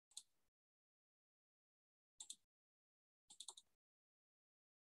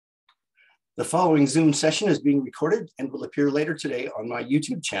The following Zoom session is being recorded and will appear later today on my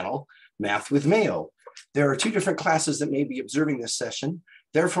YouTube channel, Math with Mayo. There are two different classes that may be observing this session.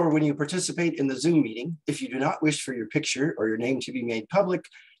 Therefore, when you participate in the Zoom meeting, if you do not wish for your picture or your name to be made public,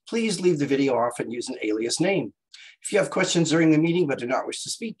 please leave the video off and use an alias name. If you have questions during the meeting but do not wish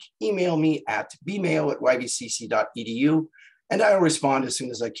to speak, email me at bmayo@ybcc.edu and I will respond as soon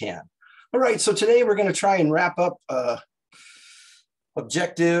as I can. All right, so today we're going to try and wrap up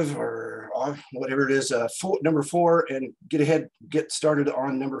objective or whatever it is, number 4, and get started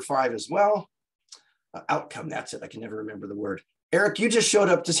on number 5 as well. Outcome, that's it. I can never remember the word. Eric, you just showed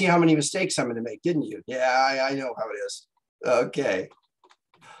up to see how many mistakes I'm going to make, didn't you? Yeah, I know how it is. Okay.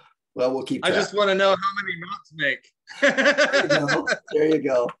 Well, we'll keep track. I just want to know how many not to make. There you go. There you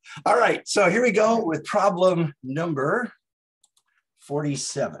go. All right, so here we go with problem number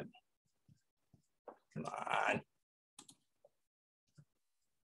 47. Come on.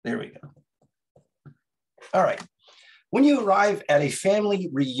 There we go. All right. When you arrive at a family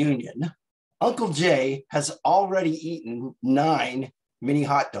reunion, Uncle Jay has already eaten 9 mini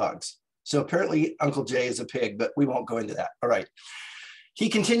hot dogs. So apparently Uncle Jay is a pig, but we won't go into that. All right. He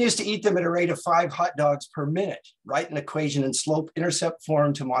continues to eat them at a rate of 5 hot dogs per minute. Write an equation in slope-intercept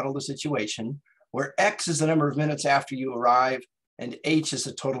form to model the situation, where X is the number of minutes after you arrive and H is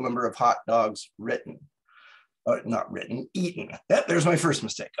the total number of hot dogs written. Not written, eaten. There's my first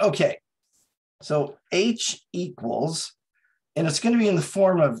mistake. Okay, so H equals, and it's going to be in the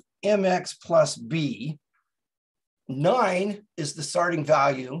form of mx plus b. 9 is the starting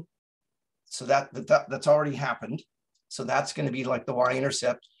value, so that's already happened. So that's going to be like the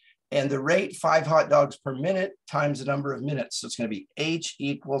y-intercept. And the rate, 5 hot dogs per minute times the number of minutes. So it's going to be H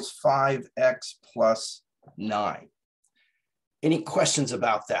equals 5x plus 9. Any questions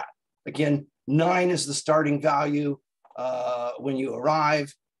about that? Again, 9 is the starting value when you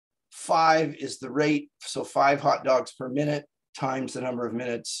arrive. 5 is the rate, so 5 hot dogs per minute times the number of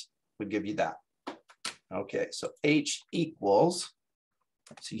minutes would give you that. Okay, so H equals,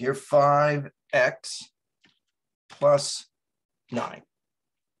 see here, 5x plus 9.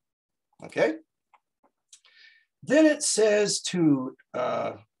 Okay. Then it says to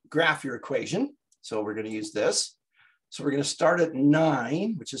graph your equation. So we're going to use this. So we're going to start at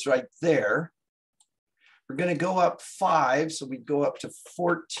 9, which is right there. We're going to go up 5, so we'd go up to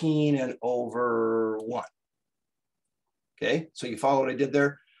 14 and over 1. Okay, so you follow what I did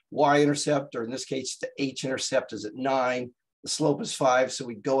there? Y-intercept, or in this case, the H-intercept is at 9. The slope is 5, so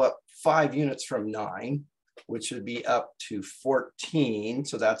we'd go up 5 units from 9, which would be up to 14.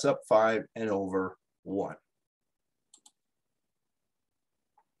 So that's up 5 and over 1.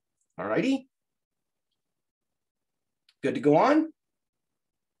 All righty. Good to go on?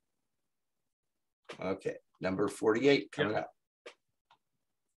 Okay, number 48 coming up.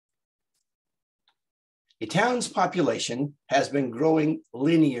 A town's population has been growing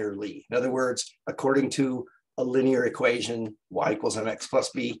linearly. In other words, according to a linear equation, y equals mx plus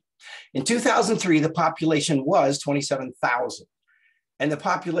b. In 2003, the population was 27,000, and the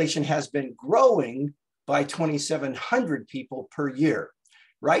population has been growing by 2,700 people per year.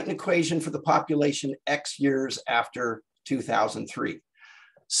 Write an equation for the population X years after 2003.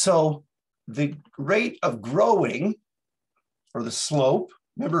 So the rate of growing, or the slope,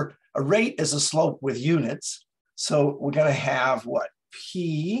 remember a rate is a slope with units. So we're going to have what?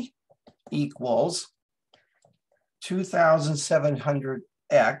 P equals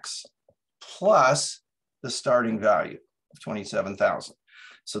 2,700x plus the starting value of 27,000.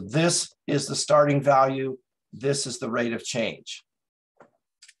 So this is the starting value. This is the rate of change.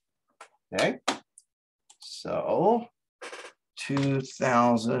 Okay. So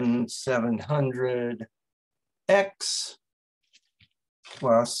 2,700x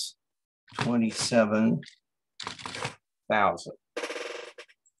plus 27,000.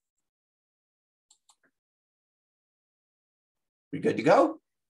 We good to go?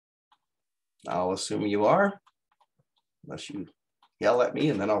 I'll assume you are, unless you yell at me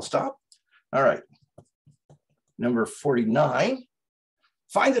and then I'll stop. All right. Number 49.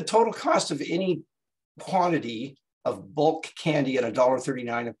 Find the total cost of any quantity of bulk candy at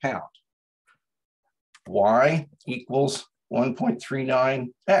 $1.39 a pound. Y equals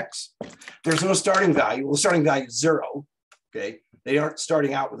 1.39x. There's no starting value. Well, the starting value is 0. Okay. They aren't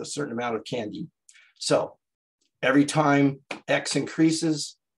starting out with a certain amount of candy. So every time X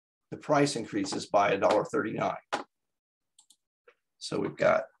increases, the price increases by $1.39. So we've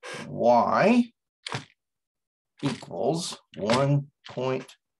got Y equals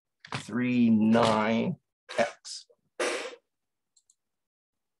 1.39x.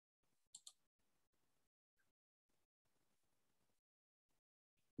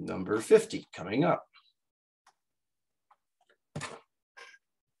 number 50 coming up.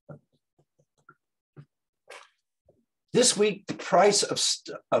 This week, the price of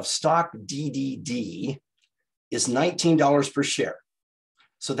stock DDD is $19 per share.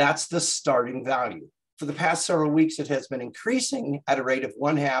 So that's the starting value. For the past several weeks, it has been increasing at a rate of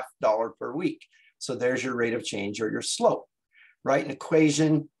 $0.50 per week. So there's your rate of change or your slope. Write an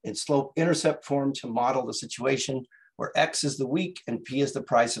equation in slope-intercept form to model the situation where X is the week and P is the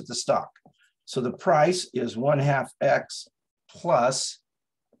price of the stock. So the price is 1/2 X plus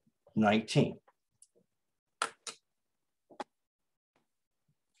 19.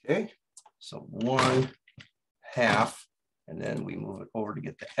 Okay, so 1/2, and then we move it over to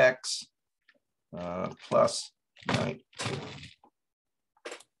get the X plus 19.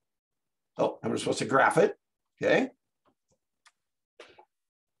 Oh, and we're supposed to graph it, okay?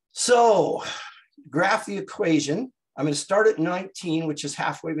 So graph the equation. I'm going to start at 19, which is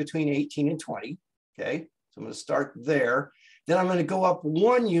halfway between 18 and 20, okay? So I'm going to start there. Then I'm going to go up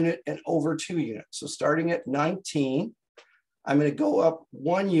 1 unit and over 2 units. So starting at 19, I'm going to go up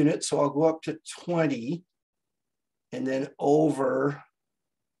 1 unit, so I'll go up to 20 and then over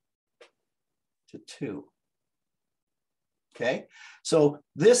to 2. Okay, so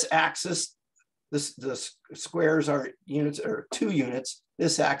this axis, the squares are units or 2 units.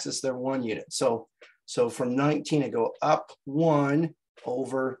 This axis, they're 1 unit. So from 19, I go up 1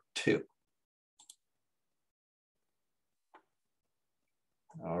 over 2.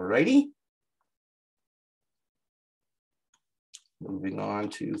 All righty. Moving on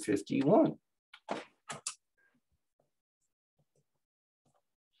to 51.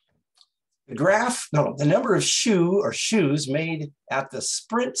 The number of shoes made at the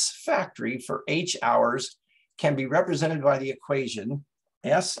Sprints factory for H hours can be represented by the equation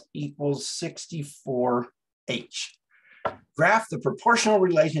S equals 64H. Graph the proportional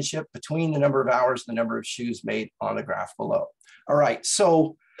relationship between the number of hours and the number of shoes made on the graph below. All right,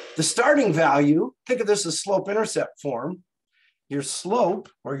 so the starting value, think of this as slope-intercept form. Your slope,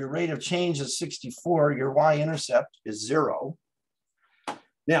 or your rate of change, is 64. Your y-intercept is 0.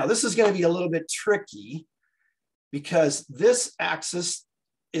 Now, this is going to be a little bit tricky because this axis,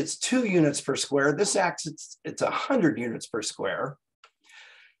 it's 2 units per square. This axis, it's 100 units per square.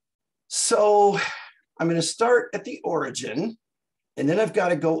 So I'm going to start at the origin, and then I've got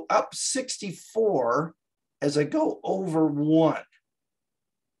to go up 64 as I go over 1.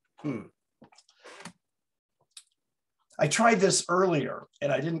 I tried this earlier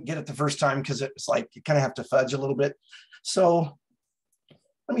and I didn't get it the first time because it was like you kind of have to fudge a little bit. So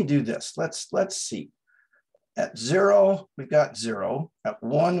let me do this. Let's see. At 0, we've got 0. At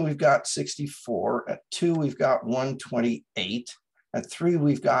 1, we've got 64. At 2, we've got 128. At 3,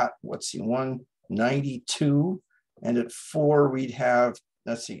 we've got, 192. And at 4, we'd have,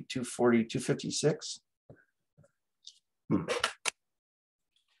 240, 256.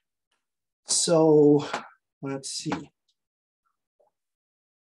 So let's see.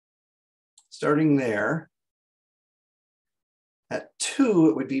 Starting there, at 2,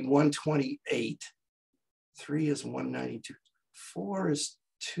 it would be 128. 3 is 192. 4 is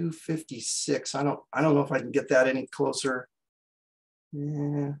 256. I don't know if I can get that any closer.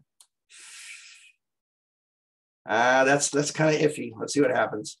 Yeah. That's kind of iffy. Let's see what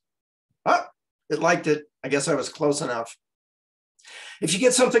happens. Oh, it liked it. I guess I was close enough. If you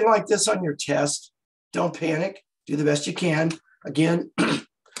get something like this on your test, don't panic. Do the best you can. Again,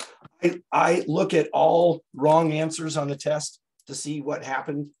 I look at all wrong answers on the test to see what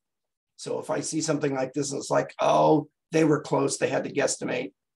happened. So if I see something like this and it's like, oh, they were close, they had to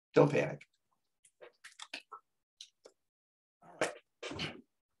guesstimate, don't panic. All right.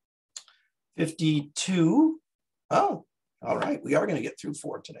 52. Oh, all right. We are going to get through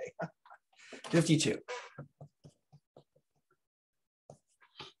 4 today. 52.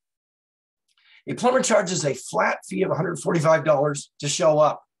 A plumber charges a flat fee of $145 to show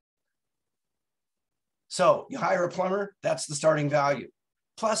up. So you hire a plumber, that's the starting value,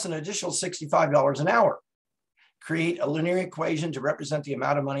 plus an additional $65 an hour. Create a linear equation to represent the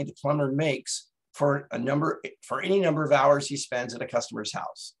amount of money the plumber makes for any number of hours he spends at a customer's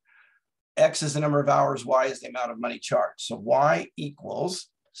house. X is the number of hours, Y is the amount of money charged. So Y equals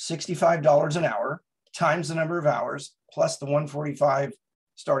 $65 an hour times the number of hours plus the $145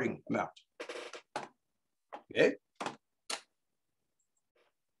 starting amount. Okay.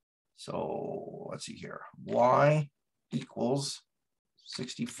 So let's see here. Y equals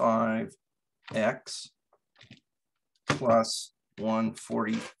 65X plus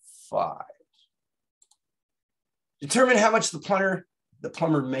 145. Determine how much the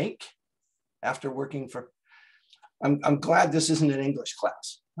plumber make after working for. I'm glad this isn't an English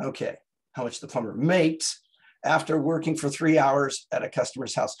class. Okay, how much the plumber makes after working for 3 hours at a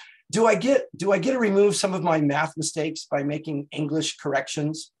customer's house. Do I get to remove some of my math mistakes by making English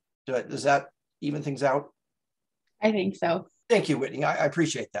corrections? Does that even things out? I think so. Thank you, Whitney. I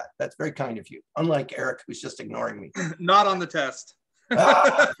appreciate that. That's very kind of you. Unlike Eric, who's just ignoring me. Not on the test.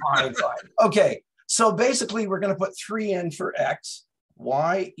 Fine. Okay, so basically we're going to put 3 in for x.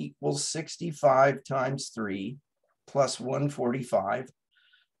 Y equals 65 times 3 plus 145.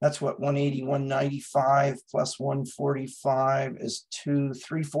 That's what 180, 195 plus 145 is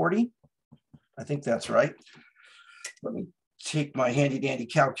 340. I think that's right. Let me take my handy dandy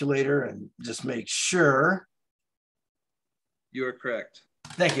calculator and just make sure. You are correct.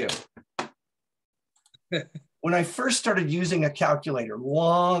 Thank you. When I first started using a calculator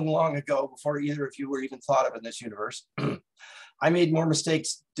long, long ago, before either of you were even thought of in this universe, I made more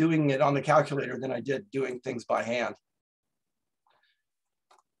mistakes doing it on the calculator than I did doing things by hand.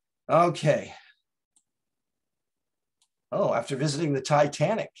 Okay. Oh, after visiting the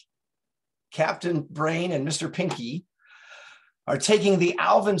Titanic, Captain Brain and Mr. Pinky are taking the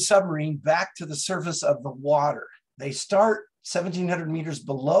Alvin submarine back to the surface of the water. They start 1,700 meters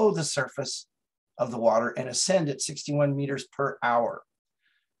below the surface of the water and ascend at 61 meters per hour.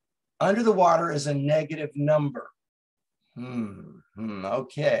 Under the water is a negative number.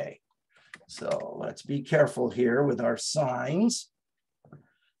 Okay. So let's be careful here with our signs.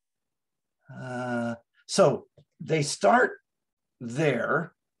 So they start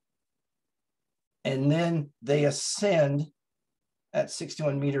there and then they ascend at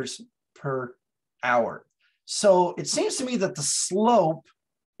 61 meters per hour. So it seems to me that the slope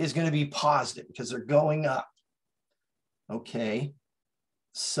is going to be positive because they're going up. Okay.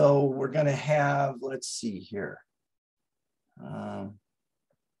 So we're going to have, let's see here.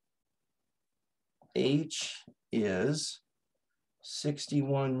 H is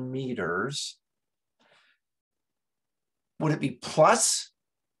 61 meters. Would it be plus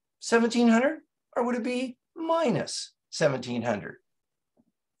 1,700 or would it be minus 1,700?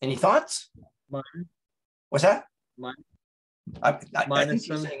 Any thoughts? Mine. What's that? Mine. I think Minus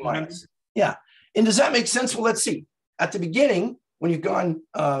you're saying 1,700. minus. Yeah. And does that make sense? Well, let's see. At the beginning, when you've gone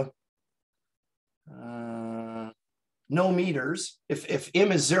no meters, if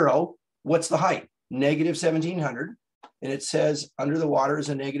m is 0, what's the height? Negative 1,700. And it says under the water is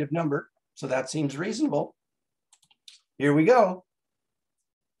a negative number. So that seems reasonable. Here we go.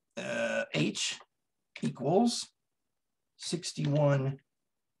 H equals 61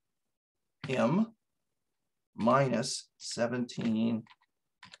 m minus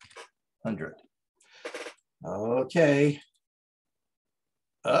 1,700. Okay.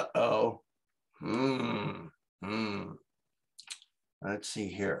 Uh-oh. Let's see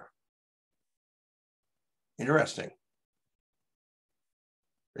here. Interesting.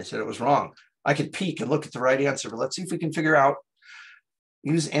 They said it was wrong. I could peek and look at the right answer, but let's see if we can figure out,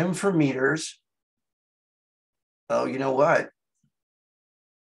 use m for meters. Oh, you know what?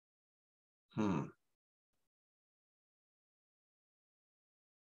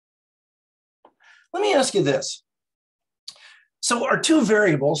 Let me ask you this. So our two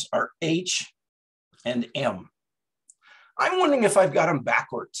variables are h and m. I'm wondering if I've got them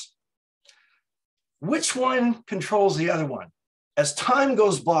backwards. Which one controls the other one? As time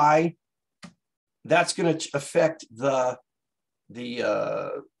goes by, that's going to affect the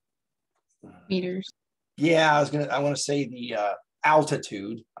Meters. Yeah, I want to say the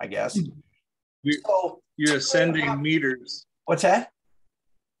altitude, I guess. You're ascending meters. What's that?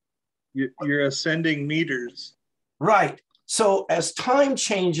 You're ascending meters. Right. So as time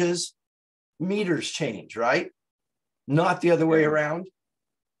changes, meters change, right? Not the other way around.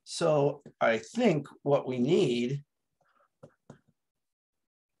 So I think what we need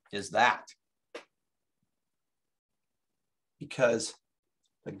is that. Because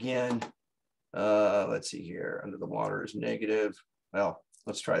again, let's see here, under the water is negative. Well,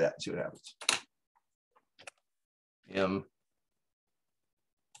 let's try that and see what happens. M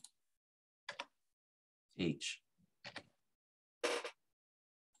H.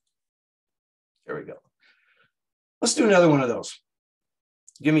 There we go. Let's do another one of those.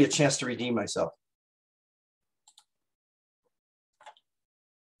 Give me a chance to redeem myself.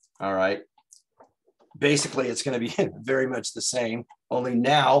 All right. Basically, it's going to be very much the same, only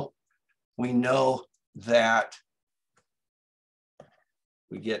now we know that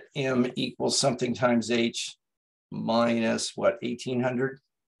we get m equals something times h minus what, 1,800?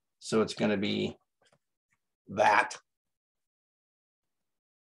 So it's going to be that.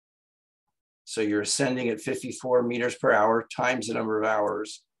 So you're ascending at 54 meters per hour times the number of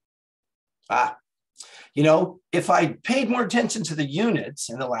hours. You know, if I paid more attention to the units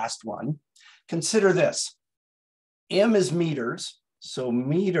in the last one, consider this. M is meters. So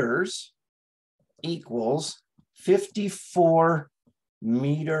meters equals 54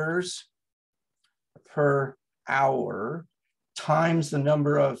 meters per hour times the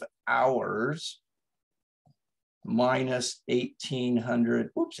number of hours minus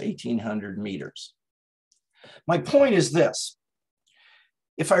 1800 meters. My point is this.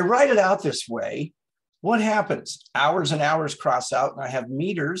 If I write it out this way, what happens? Hours and hours cross out, and I have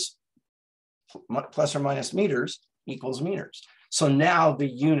meters plus or minus meters equals meters. So now the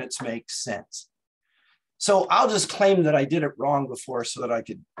units make sense. So I'll just claim that I did it wrong before so that I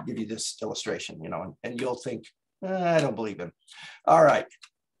could give you this illustration, you know, and you'll think, I don't believe him. All right.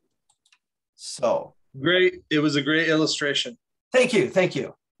 So. Great. It was a great illustration. Thank you. Thank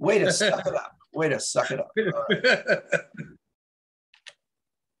you. Way to suck it up. Way to suck it up. All right.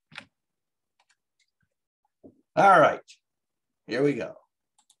 All right. Here we go.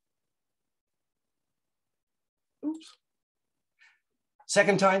 Oops.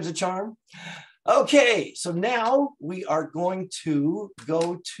 Second time's a charm. Okay, so now we are going to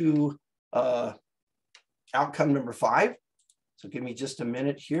go to outcome number 5. So give me just a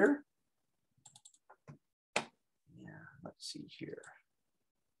minute here. Yeah, let's see here.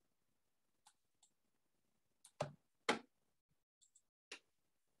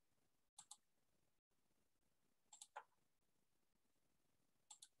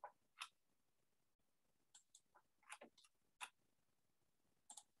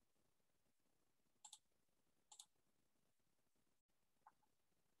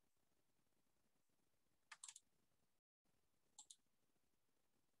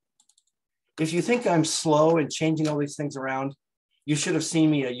 If you think I'm slow in changing all these things around, you should have seen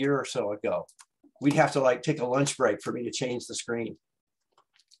me a year or so ago. We'd have to like take a lunch break for me to change the screen.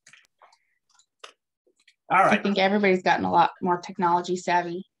 All right. I think everybody's gotten a lot more technology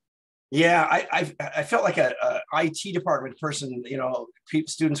savvy. Yeah, I felt like a IT department person. You know,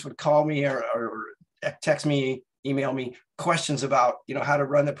 students would call me or text me, email me questions about, you know, how to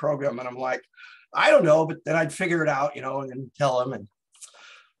run the program. And I'm like, I don't know, but then I'd figure it out, you know, and then tell them. And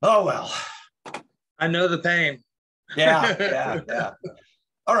oh, well. I know the pain. Yeah.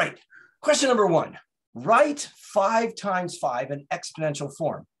 All right. Question number 1. Write 5 times 5 in exponential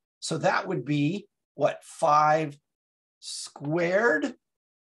form. So that would be what? 5 squared.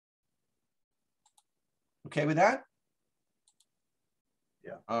 Okay with that?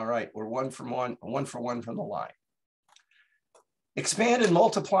 Yeah. All right. We're one for one from the line. Expand and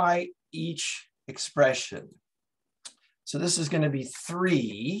multiply each expression. So this is going to be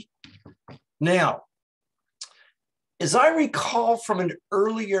 3. Now, as I recall from an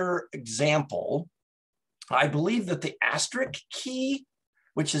earlier example, I believe that the asterisk key,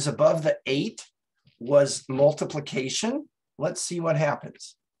 which is above the 8, was multiplication. Let's see what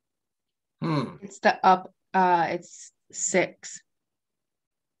happens. It's the up, it's 6.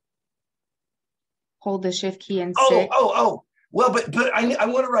 Hold the shift key and 6. Oh. Well, but I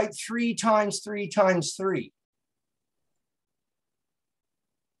want to write 3 times 3 times 3.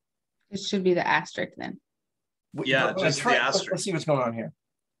 It should be the asterisk then. Yeah, just the asterisk. Let's see what's going on here.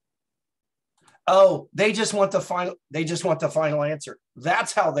 Oh, they just want the final answer.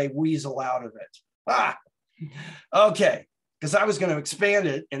 That's how they weasel out of it. Okay. Because I was going to expand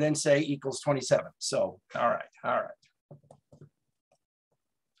it and then say equals 27. So, all right.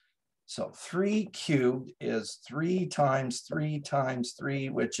 So 3 cubed is 3 times 3 times 3,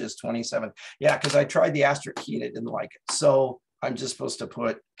 which is 27. Yeah, because I tried the asterisk key and it didn't like it. So I'm just supposed to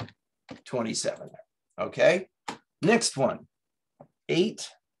put 27 there. Okay. Next one. 8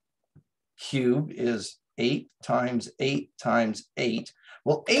 cubed is 8 times 8 times 8.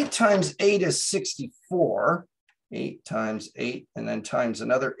 Well, 8 times 8 is 64. 8 times 8 and then times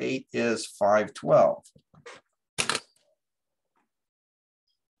another 8 is 512.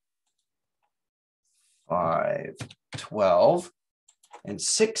 512 and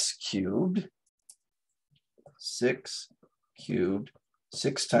 6 cubed. 6 cubed.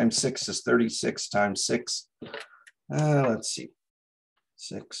 6 times 6 is 36 times 6. Let's see.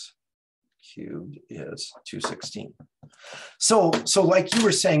 6 cubed is 216. So like you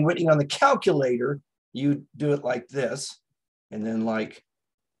were saying, Whitney, on the calculator, you do it like this, and then like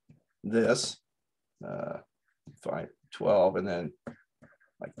this, 512, and then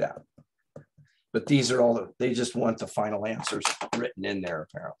like that. But these are all, they just want the final answers written in there,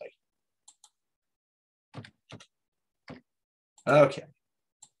 apparently. Okay.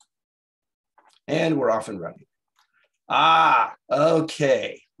 And we're off and running.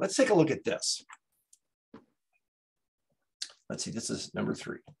 Okay. Let's take a look at this. Let's see, this is number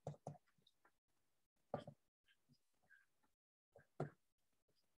 3.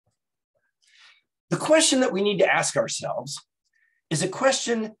 The question that we need to ask ourselves is a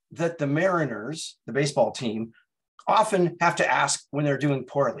question that the Mariners, the baseball team, often have to ask when they're doing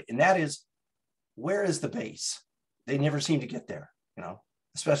poorly. And that is, where is the base? They never seem to get there, you know,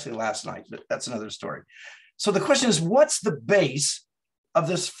 especially last night, but that's another story. So the question is, what's the base of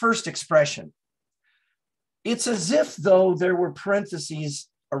this first expression? It's as if though there were parentheses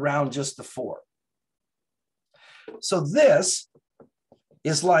around just the 4. So this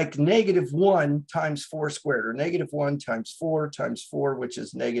is like -1 times 4 squared, or -1 times 4 times 4, which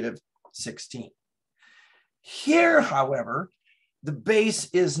is -16. Here, however, the base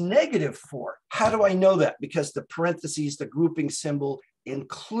is -4. How do I know that? Because the parentheses, the grouping symbol,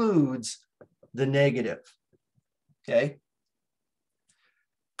 includes the negative. Okay.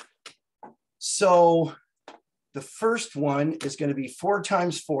 So the first one is going to be 4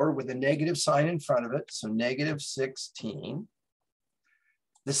 times 4 with a negative sign in front of it, so -16.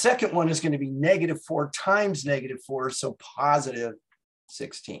 The second one is going to be -4 times -4, so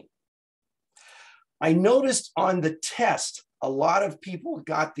 +16. I noticed on the test, a lot of people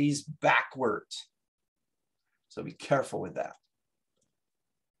got these backwards. So be careful with that.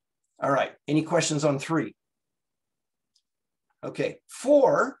 All right, any questions on 3? Okay,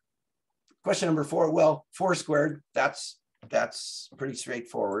 4, question number 4, well, 4 squared, that's pretty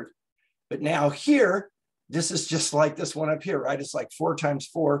straightforward. But now here, this is just like this one up here, right? It's like 4 times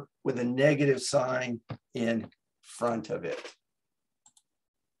 4 with a negative sign in front of it.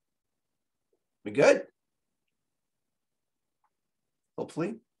 We good?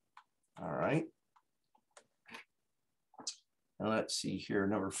 Hopefully. All right. Now let's see here,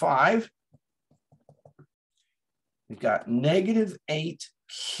 number 5. We've got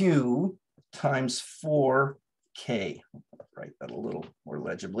 -8q times 4k. Write that a little more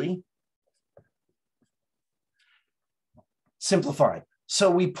legibly. Simplify. So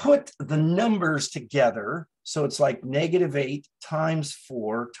we put the numbers together. So it's like -8 times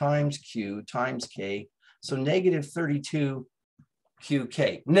 4 times q times k. So -32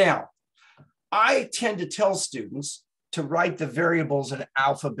 qk. Now, I tend to tell students to write the variables in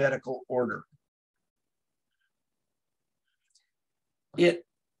alphabetical order. It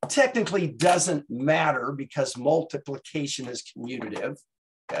technically doesn't matter because multiplication is commutative,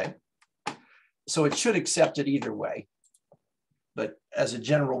 okay? So it should accept it either way. But as a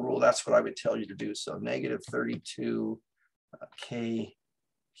general rule, that's what I would tell you to do. So -32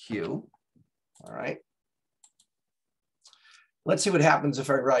 kq, all right? Let's see what happens if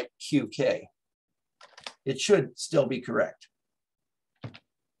I write qk. It should still be correct.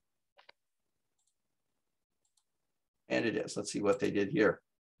 And it is. Let's see what they did here.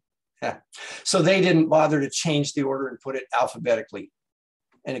 So they didn't bother to change the order and put it alphabetically.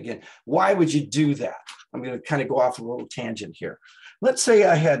 And again, why would you do that? I'm going to kind of go off a little tangent here. Let's say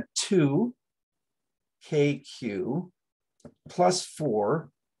I had 2kq plus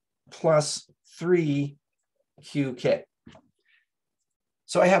 4 plus 3qk.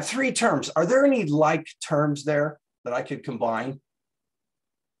 So I have 3 terms. Are there any like terms there that I could combine?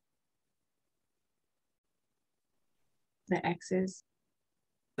 The X's.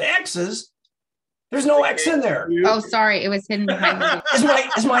 The X's? There's no X in there. Oh, sorry. It was hidden behind the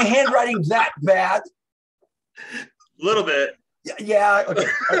is my handwriting that bad? A little bit. Yeah. Okay.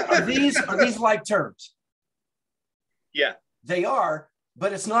 Are these like terms? Yeah. They are,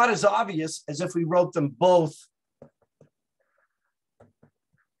 but it's not as obvious as if we wrote them both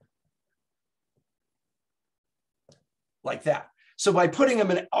like that. So by putting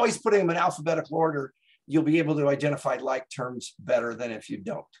them in, always putting them in alphabetical order, you'll be able to identify like terms better than if you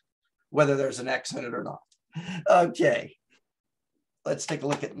don't, whether there's an X in it or not. Okay, let's take a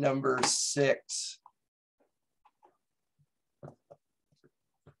look at number 6.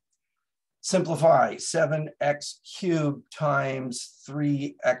 Simplify 7x cubed times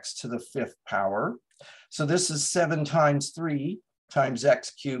 3x to the 5th power. So this is 7 times 3 times x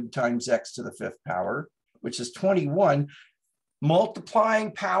cubed times x to the 5th power, which is 21.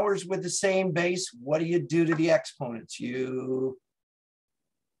 Multiplying powers with the same base, what do you do to the exponents? You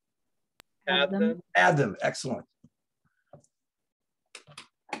add them. Add them. Excellent.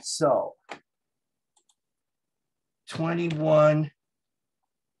 So 21.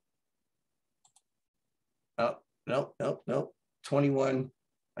 Oh, no. 21.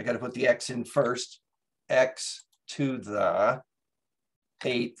 I got to put the x in first. X to the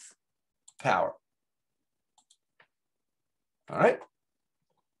 8th power. All right.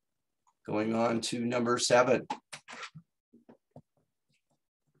 Going on to number 7.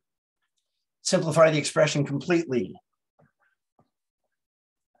 Simplify the expression completely.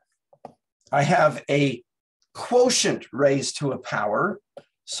 I have a quotient raised to a power.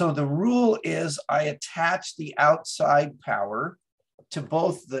 So the rule is I attach the outside power to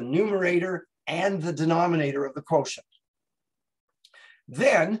both the numerator and the denominator of the quotient.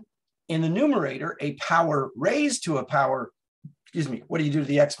 Then in the numerator, a power raised to a power, what do you do to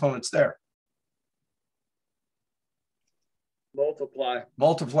the exponents there? Multiply.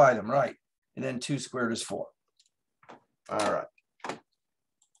 Multiply them, right. And then 2 squared is 4. All right.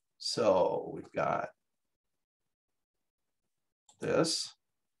 So we've got this.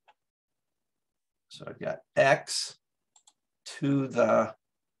 So I've got x to the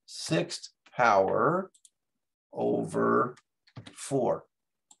 6th power over 4.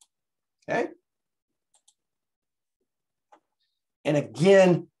 Okay. And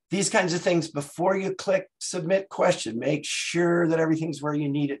again, these kinds of things, before you click submit question, make sure that everything's where you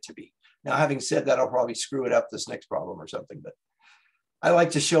need it to be. Now, having said that, I'll probably screw it up this next problem or something, but I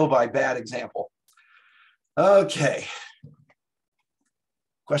like to show by bad example. Okay.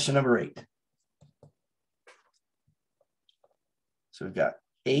 Question number 8. So we've got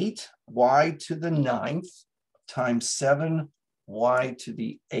 8y to the 9th times 7y to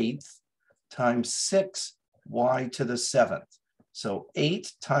the 8th times 6y to the 7th. So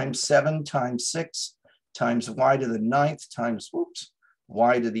 8 times 7 times 6 times y to the 9th times,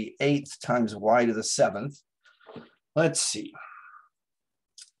 y to the 8th times y to the 7th. Let's see.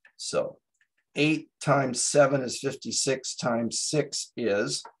 So 8 times 7 is 56 times 6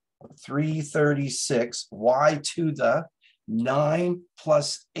 is 336. Y to the 9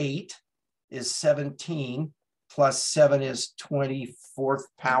 plus 8 is 17 plus 7 is 24th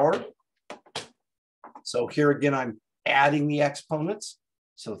power. So here again, I'm adding the exponents.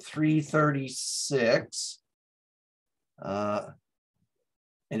 So 336, and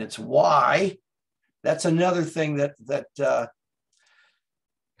it's y. That's another thing that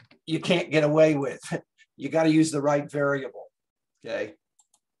you can't get away with. You got to use the right variable, okay?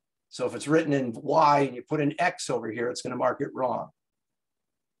 So if it's written in y and you put an x over here, it's going to mark it wrong.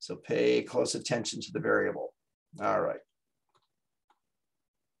 So pay close attention to the variable. All right.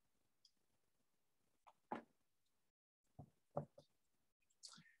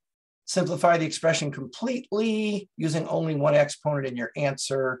 Simplify the expression completely using only one exponent in your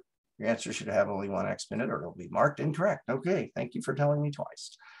answer. Your answer should have only one exponent or it'll be marked incorrect. Okay, thank you for telling me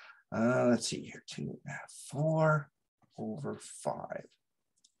twice. Let's see here, 4 over 5,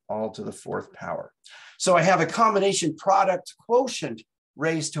 all to the 4th power. So I have a combination product quotient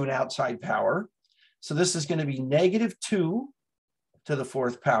raised to an outside power. So this is going to be -2 to the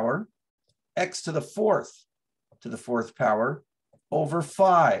 4th power, x to the 4th to the 4th power over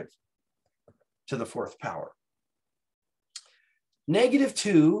 5 to the 4th power.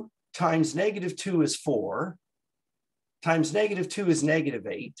 -2 times -2 is 4, times -2 is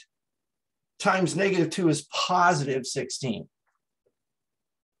 -8, times -2 is positive 16.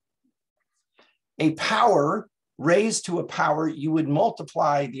 A power raised to a power, you would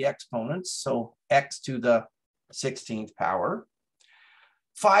multiply the exponents, so x to the 16th power.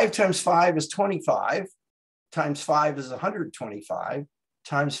 5 times 5 is 25, times 5 is 125,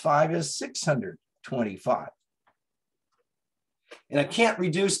 times 5 is 625. And I can't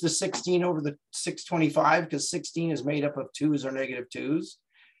reduce the 16 over the 625 because 16 is made up of 2's or -2's,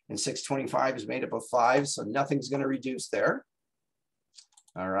 and 625 is made up of 5's, so nothing's going to reduce there.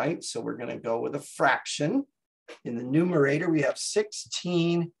 All right, so we're going to go with a fraction. In the numerator, we have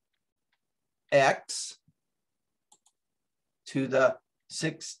 16x to the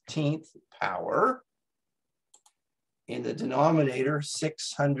 16th power. In the denominator,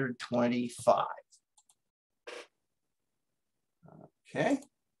 625. Okay.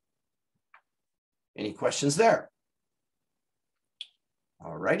 Any questions there?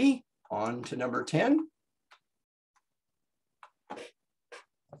 All righty, on to number 10.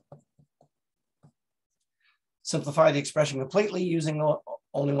 Simplify the expression completely using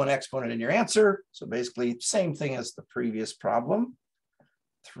only one exponent in your answer. So basically, same thing as the previous problem.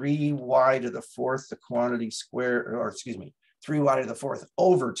 3y to the 4th, the quantity squared, or excuse me, 3y to the 4th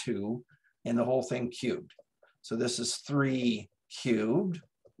over 2, and the whole thing cubed. So this is 3 cubed,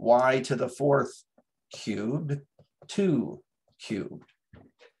 y to the 4th cubed, 2 cubed.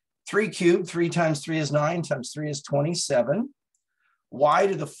 3 cubed, 3 times 3 is 9, times 3 is 27. Y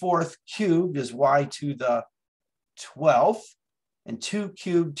to the 4th cubed is y to the 12th, and 2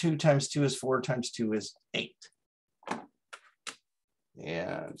 cubed, 2 times 2 is 4, times 2 is 8.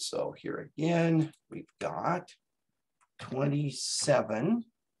 And so here again, we've got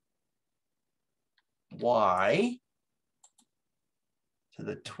 27y to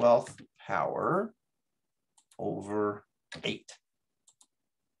the 12th power over 8.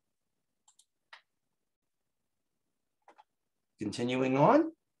 Continuing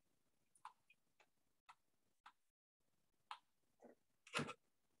on,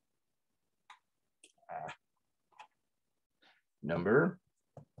 number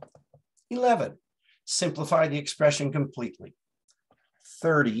 11. Simplify the expression completely.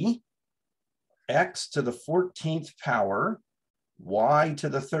 30 x to the 14th power, y to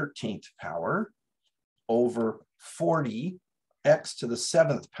the 13th power, over 40 x to the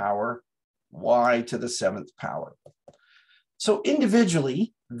 7th power, y to the 7th power. So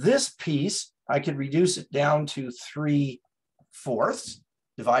individually, this piece, I could reduce it down to 3/4,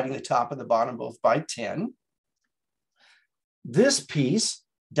 dividing the top and the bottom both by 10. This piece,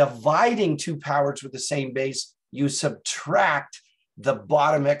 dividing two powers with the same base, you subtract the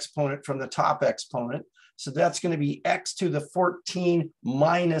bottom exponent from the top exponent. So that's going to be x to the 14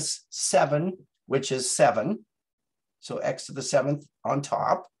 minus 7, which is 7. So x to the 7th on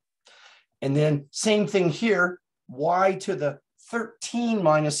top. And then same thing here, y to the 13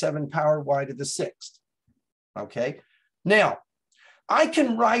 minus 7 power, y to the 6th. Okay. Now, I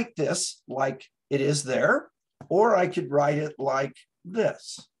can write this like it is there, or I could write it like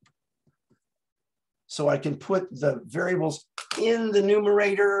this. So I can put the variables in the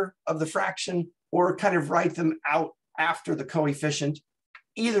numerator of the fraction or kind of write them out after the coefficient.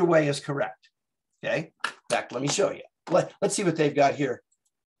 Either way is correct. Okay, in fact, let me show you. Let's see what they've got here.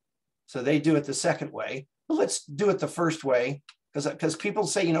 So they do it the second way. Well, let's do it the first way because people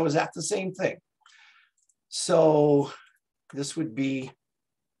say, you know, is that the same thing? So this would be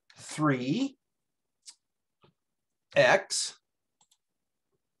 3x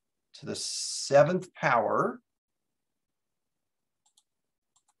to the 7th power.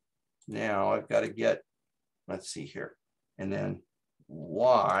 Now I've got to get, let's see here, and then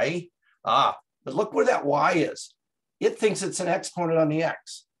y. But look where that y is. It thinks it's an exponent on the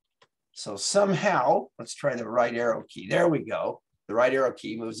x. So somehow, let's try the right arrow key. There we go. The right arrow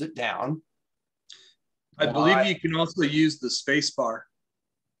key moves it down. I believe you can also use the space bar.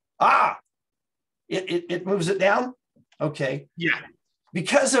 It moves it down? Okay. Yeah.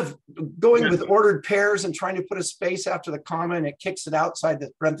 Because of going with ordered pairs and trying to put a space after the comma and it kicks it outside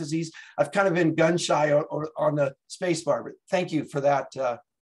the parentheses, I've kind of been gun shy on the space bar, but thank you for that.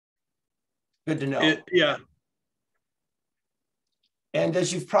 Good to know. Yeah. And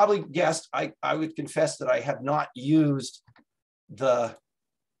as you've probably guessed, I would confess that I have not used the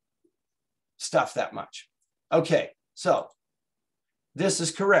stuff that much. Okay, so this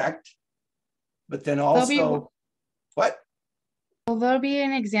is correct, but then also, what? Well, there'll be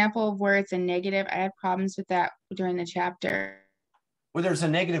an example of where it's a negative. I had problems with that during the chapter. Where there's a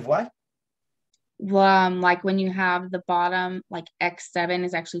negative what? Like when you have the bottom, like x7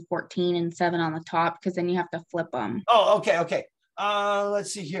 is actually 14 and 7 on the top, because then you have to flip them. Oh, okay, okay.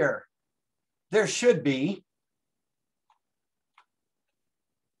 Let's see here. There should be.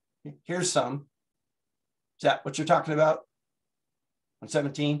 Here's some. Is that what you're talking about? On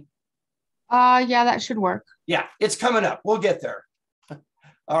 17? Yeah, that should work. Yeah, it's coming up. We'll get there.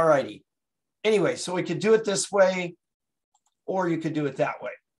 All righty. Anyway, so we could do it this way, or you could do it that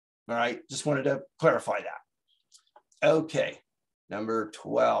way. All right, just wanted to clarify that. Okay, number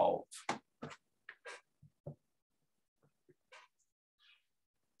 12.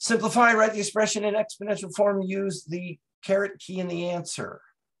 Simplify, write the expression in exponential form, use the caret key in the answer.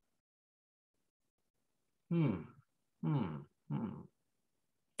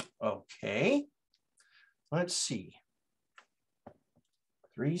 Okay, let's see.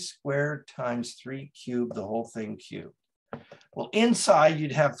 3 squared times 3 cubed, the whole thing cubed. Well, inside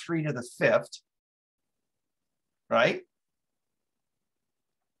you'd have 3 to the 5th, right?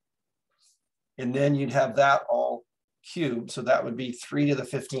 And then you'd have that all cubed, so that would be 3 to the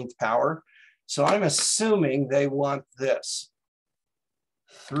 15th power. So I'm assuming they want this.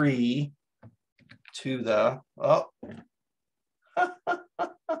 3 to the,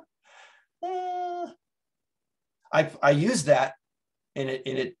 I used that and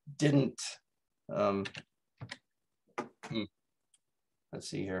it didn't, let's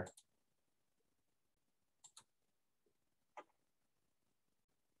see here.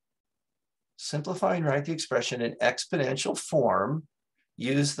 Simplify and write the expression in exponential form.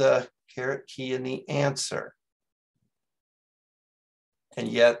 Use the caret key in the answer. And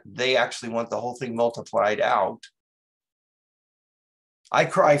yet they actually want the whole thing multiplied out. I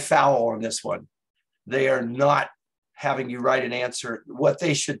cry foul on this one. They are not having you write an answer. What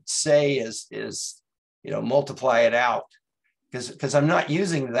they should say is you know, multiply it out, because I'm not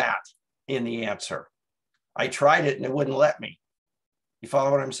using that in the answer. I tried it and it wouldn't let me. You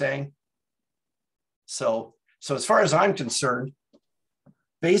follow what I'm saying? So as far as I'm concerned,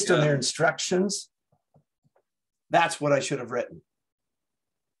 based on their instructions, that's what I should have written.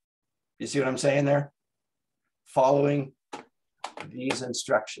 You see what I'm saying there? Following these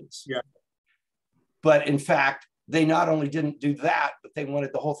instructions. Yeah. But in fact, they not only didn't do that, but they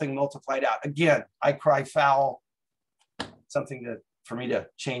wanted the whole thing multiplied out. Again, I cry foul, something for me to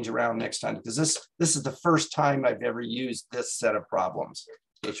change around next time, because this is the first time I've ever used this set of problems,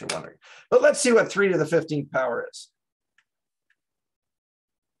 in case you're wondering. But let's see what 3 to the 15th power is.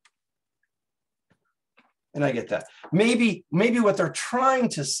 And I get that. Maybe what they're trying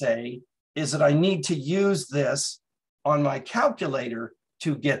to say is that I need to use this on my calculator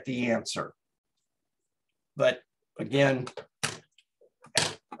to get the answer. But again,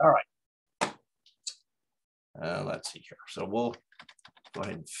 all right. Let's see here. So we'll go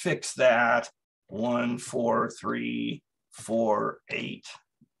ahead and fix that. 1, 4, 3, 4, 8,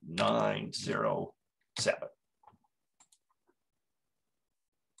 9, 0, 7.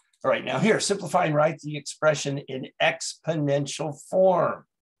 All right, now here, simplify and write the expression in exponential form.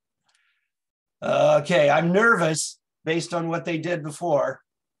 Okay, I'm nervous based on what they did before.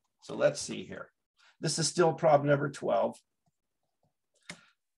 So let's see here. This is still problem number 12.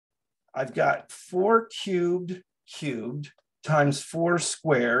 I've got 4 cubed times 4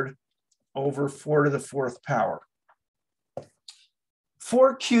 squared over 4 to the 4th power.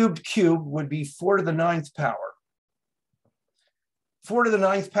 4 cubed would be 4 to the 9th power. 4 to the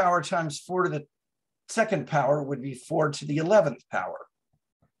 9th power times 4 to the 2nd power would be 4 to the 11th power.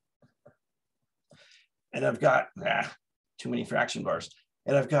 And I've got, too many fraction bars.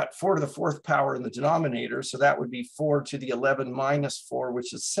 And I've got 4 to the 4th power in the denominator. So that would be 4 to the 11 minus 4,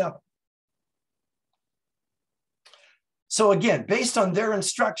 which is 7. So again, based on their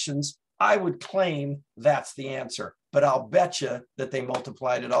instructions, I would claim that's the answer. But I'll bet you that they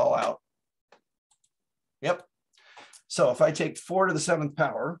multiplied it all out. Yep. So if I take 4 to the 7th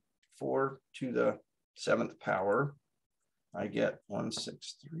power, 4 to the 7th power, I get 1,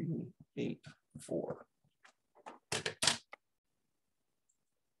 6, 3, 8, 4.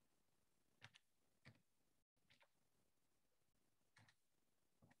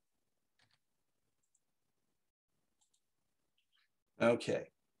 Okay.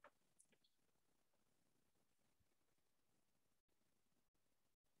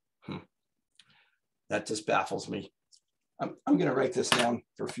 That just baffles me. I'm going to write this down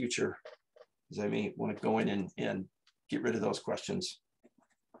for future, because I may want to go in and get rid of those questions.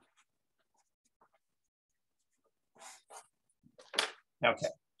 Okay,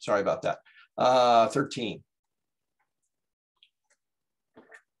 sorry about that. 13.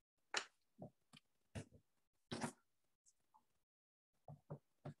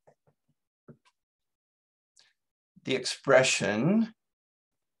 The expression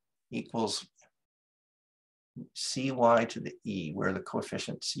equals cy to the e, where the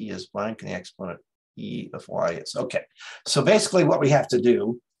coefficient c is blank and the exponent e of y is. Okay, so basically what we have to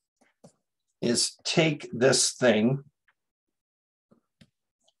do is take this thing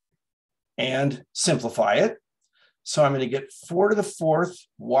and simplify it. So I'm going to get 4 to the 4th,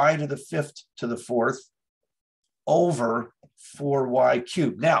 y to the 5th to the 4th over 4y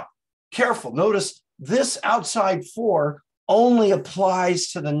cubed. Now, careful, notice this outside 4 only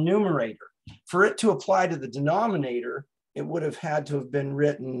applies to the numerator. For it to apply to the denominator, it would have had to have been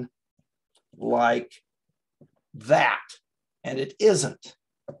written like that, and it isn't.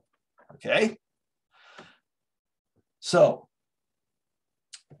 Okay? So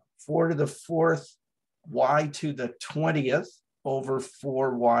 4 to the 4th, y to the 20th over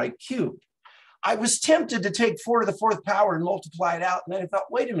 4y cubed. I was tempted to take 4 to the 4th power and multiply it out, and then I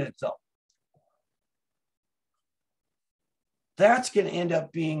thought, wait a minute, though. That's going to end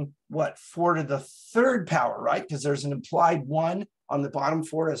up being what? 4 to the 3rd power, right? Because there's an implied 1 on the bottom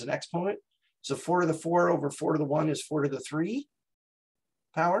 4 as an exponent. So 4 to the 4 over 4 to the 1 is 4 to the 3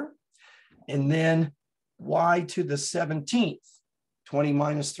 power. And then y to the 17th, 20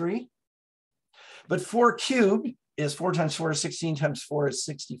 minus 3. But 4 cubed is 4 times 4 is 16 times 4 is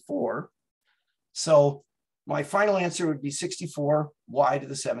 64. So my final answer would be 64 y to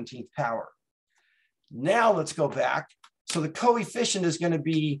the 17th power. Now let's go back. So the coefficient is going to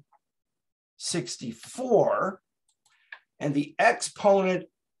be 64, and the exponent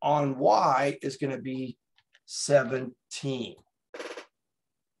on y is going to be 17.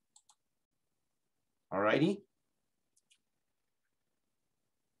 All righty.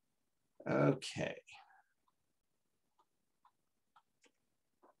 Okay.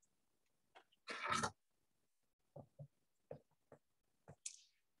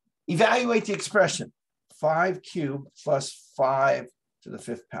 Evaluate the expression 5 cubed plus 5 to the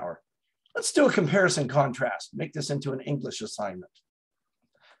 5th power. Let's do a comparison contrast, make this into an English assignment.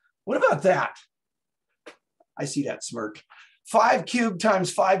 What about that? I see that smirk. 5 cubed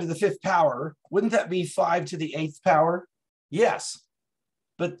times 5 to the 5th power, wouldn't that be 5 to the 8th power? Yes,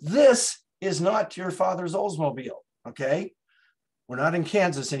 but this is not your father's Oldsmobile, okay? We're not in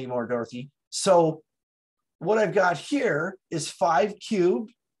Kansas anymore, Dorothy. So what I've got here is 5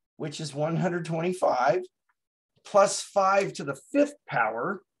 cubed, which is 125, plus 5 to the 5th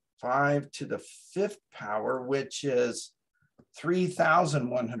power, 5 to the 5th power, which is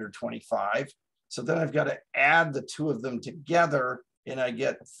 3,125. So then I've got to add the two of them together and I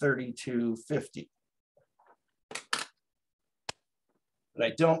get 3,250. But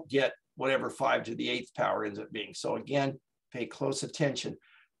I don't get whatever 5 to the 8th power ends up being. So again, pay close attention.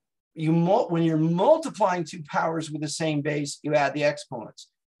 When you're multiplying two powers with the same base, you add the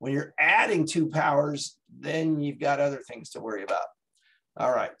exponents. When you're adding two powers, then you've got other things to worry about.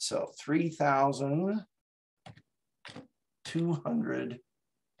 All right, so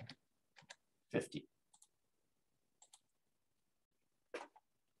 3,250.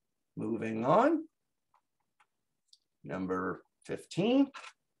 Moving on, number 15.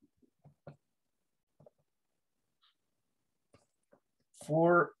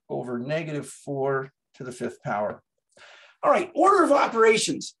 4 over negative 4 to the 5th power. All right, order of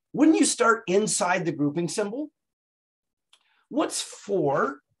operations. Wouldn't you start inside the grouping symbol? What's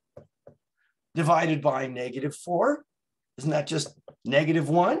 4 divided by negative 4? Isn't that just negative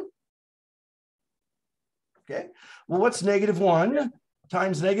 1? Okay, well, what's negative 1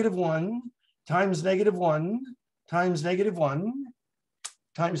 times negative 1 times negative 1 times negative 1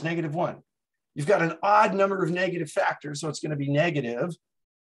 times negative 1? You've got an odd number of negative factors, so it's going to be negative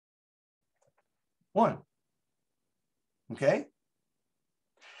 1. Okay?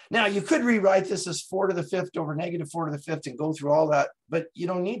 Now, you could rewrite this as 4 to the 5th over negative 4 to the 5th and go through all that, but you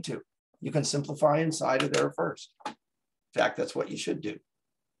don't need to. You can simplify inside of there first. In fact, that's what you should do.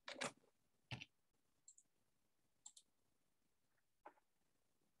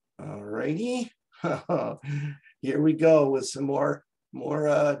 All righty. Here we go with some more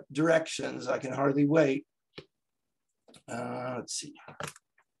directions. I can hardly wait. Let's see.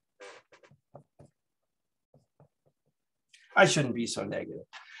 I shouldn't be so negative.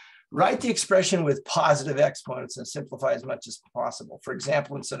 Write the expression with positive exponents and simplify as much as possible. For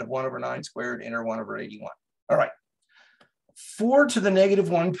example, instead of 1 over 9 squared, enter 1 over 81. All right. 4 to the negative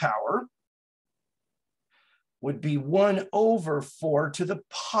 1 power would be 1 over 4 to the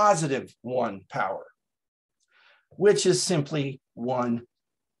positive 1 power, which is simply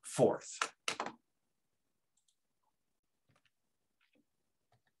 1/4.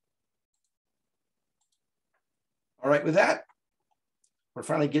 All right, with that, we're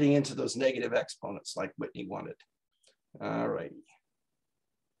finally getting into those negative exponents like Whitney wanted. All righty.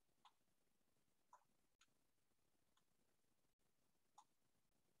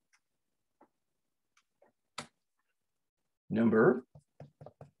 Number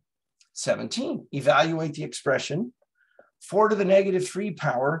 17, evaluate the expression 4 to the negative 3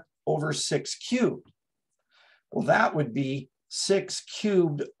 power over 6 cubed. Well, that would be 6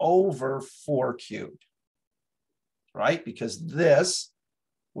 cubed over 4 cubed, right? Because this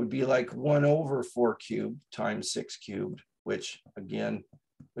would be like 1 over 4 cubed times 6 cubed, which again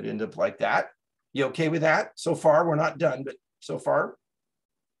would end up like that. You okay with that? So far, we're not done, but so far.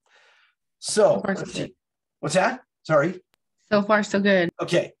 So let's see. What's that? Sorry. So far, so good.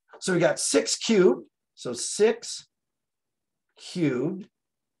 Okay, so we got 6 cubed. So 6 cubed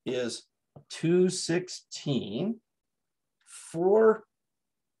is 216. 4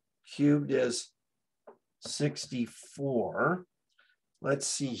 cubed is 64. Let's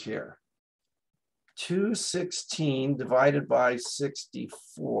see here. 216 divided by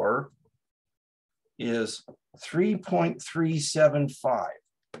 64 is 3.375.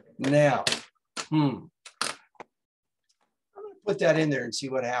 Now, put that in there and see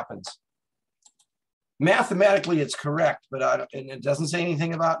what happens. Mathematically, it's correct, but and it doesn't say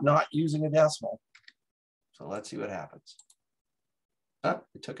anything about not using a decimal. So let's see what happens.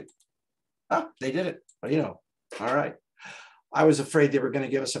 They took it. They did it. Well, you know, all right. I was afraid they were going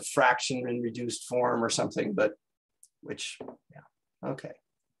to give us a fraction in reduced form or something, but yeah, okay.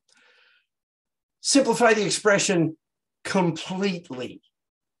 Simplify the expression completely.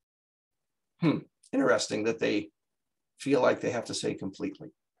 Interesting that they feel like they have to say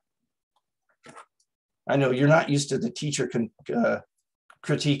completely. I know you're not used to the teacher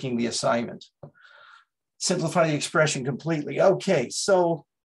critiquing the assignment. Simplify the expression completely. Okay, so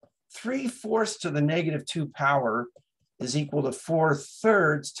 3/4 to the negative 2 power is equal to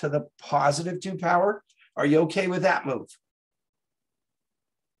 4/3 to the positive 2 power. Are you okay with that move?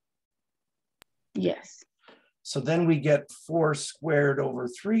 Yes. So then we get 4 squared over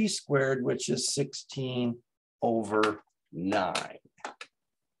 3 squared, which is 16 over 9.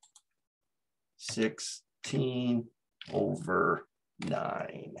 16 over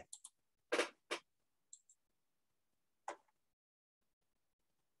 9.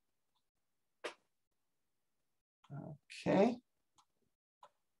 Okay.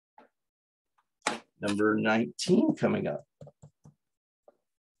 Number 19 coming up.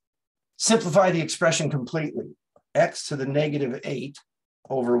 Simplify the expression completely. X to the -8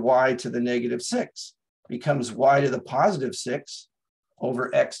 over y to the -6 becomes y to the +6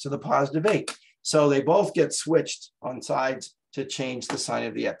 over x to the +8. So they both get switched on sides to change the sign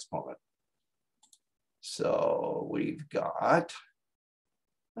of the exponent. So we've got,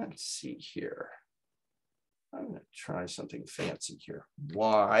 let's see here. I'm going to try something fancy here.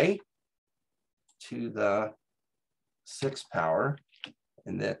 Y to the 6th power.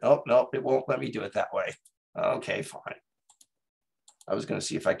 And then, oh, no, it won't let me do it that way. Okay, fine. I was going to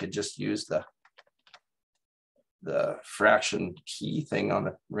see if I could just use the fraction key thing on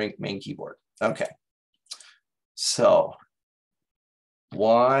the main keyboard. Okay. So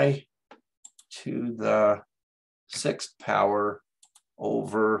y to the 6th power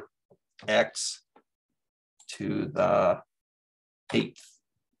over x to the 8th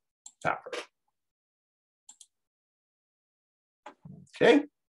power. Okay.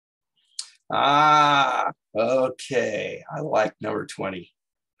 Okay. I like number 20.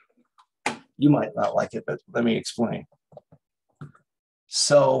 You might not like it, but let me explain.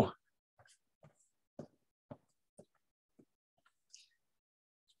 So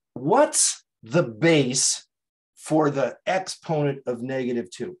what's the base for the exponent of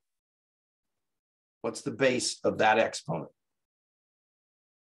 -2? What's the base of that exponent?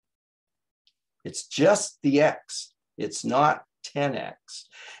 It's just the x. It's not 10x.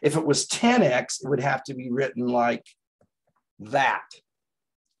 If it was 10x, it would have to be written like that.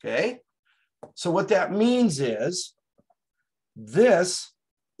 Okay? So what that means is this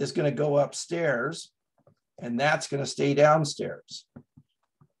is going to go upstairs and that's going to stay downstairs.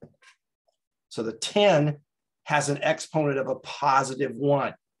 So the 10 has an exponent of a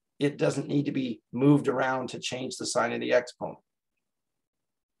 +1. It doesn't need to be moved around to change the sign of the exponent.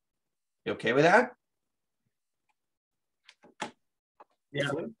 You okay with that? Yeah.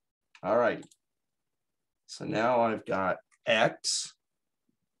 All right. So now I've got x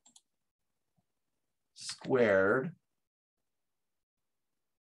squared.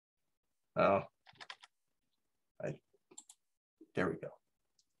 Oh, there we go.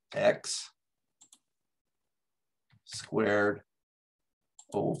 X squared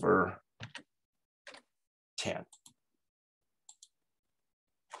over 10.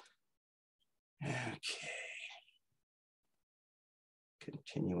 Okay.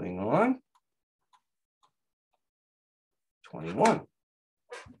 Continuing on. 21.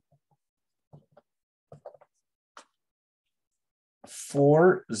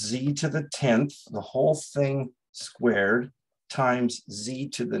 4z to the 10th, the whole thing squared, times z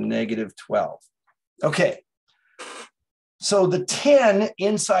to the -12. Okay, so the 10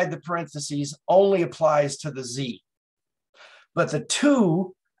 inside the parentheses only applies to the z, but the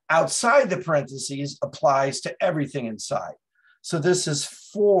 2 outside the parentheses applies to everything inside. So this is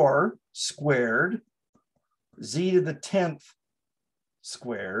 4 squared, z to the 10th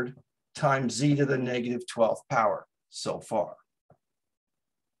squared, times z to the -12th power so far,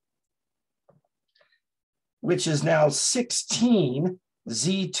 which is now 16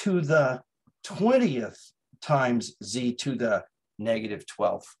 z to the 20th times z to the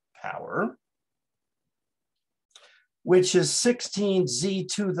 -12th power, which is 16 z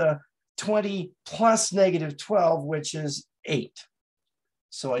to the 20 plus -12, which is 8.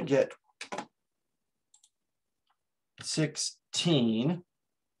 So I get 16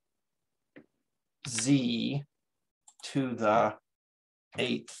 z to the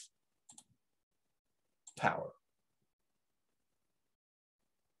 8th power.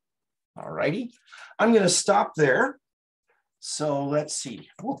 All righty, I'm going to stop there. So let's see,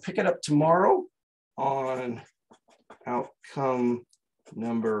 we'll pick it up tomorrow on outcome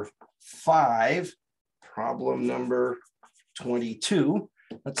number 5, problem number 22.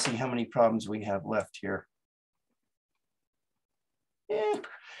 Let's see how many problems we have left here. Yeah.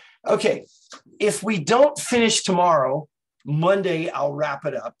 Okay, if we don't finish tomorrow, Monday, I'll wrap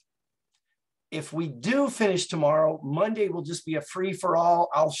it up. If we do finish tomorrow, Monday will just be a free-for-all.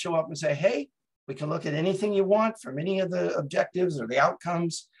 I'll show up and say, hey, we can look at anything you want from any of the objectives or the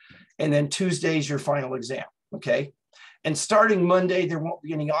outcomes. And then Tuesday's your final exam, okay? And starting Monday, there won't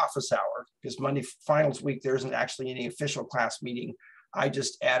be any office hour because Monday finals week, there isn't actually any official class meeting. I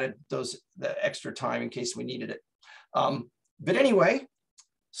just added the extra time in case we needed it. But anyway,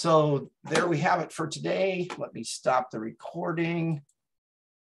 so there we have it for today. Let me stop the recording.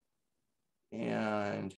 And